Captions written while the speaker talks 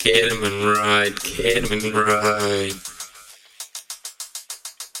Get 'em and ride, get 'em and ride.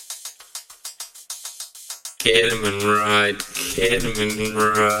 Get 'em and ride, get 'em and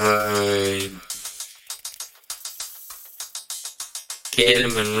ride. Get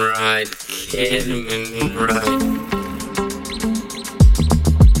 'em and ride, get 'em and ride.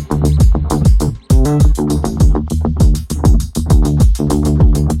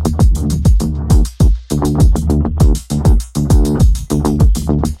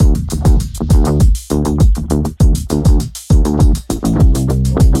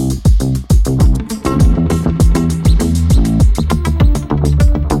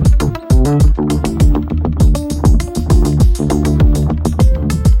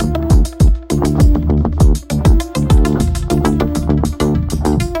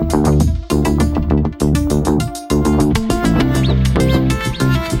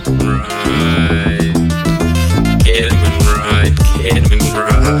 Get 'em and ride, get 'em and ride.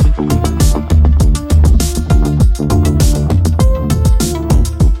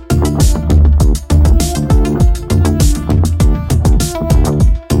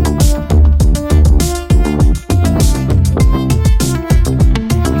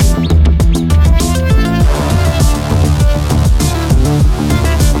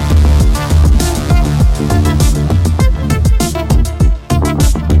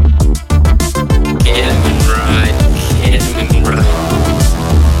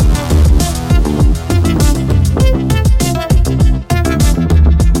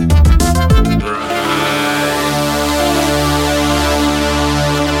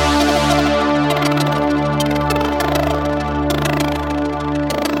 Get 'em and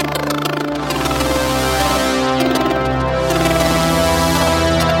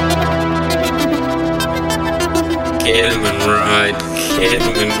ride,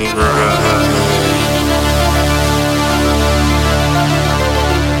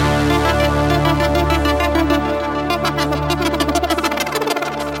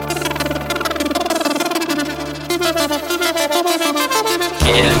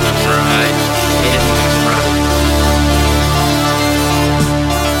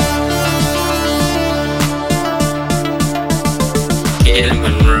 get 'em and ride. Get 'em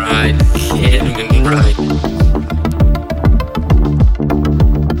and ride, get 'em and ride.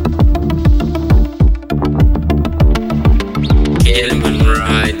 Get 'em and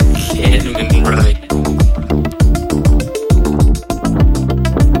ride, get 'em and ride.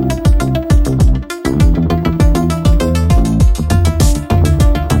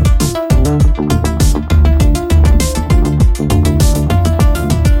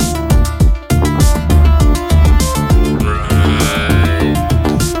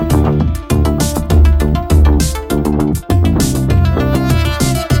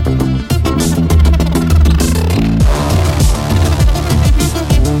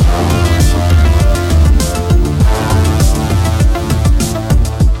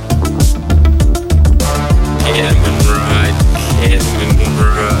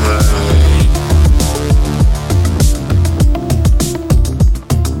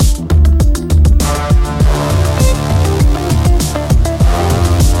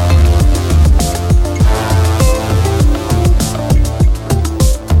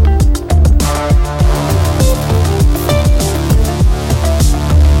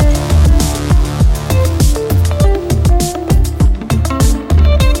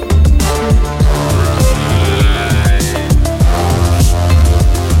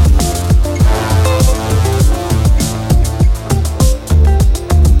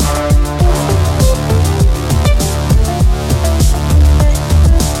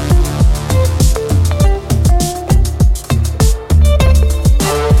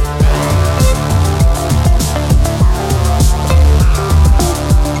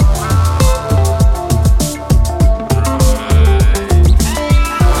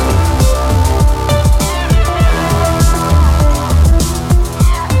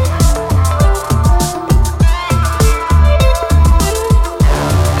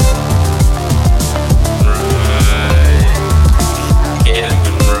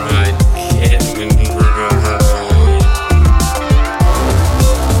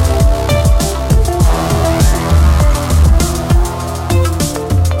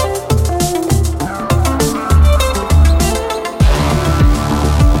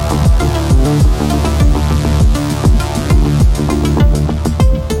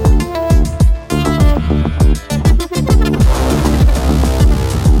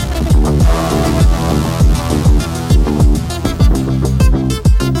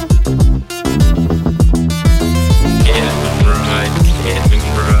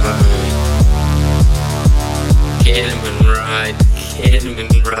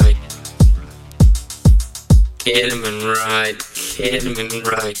 hit 'em and ride, hit 'em and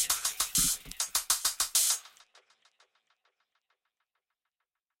ride.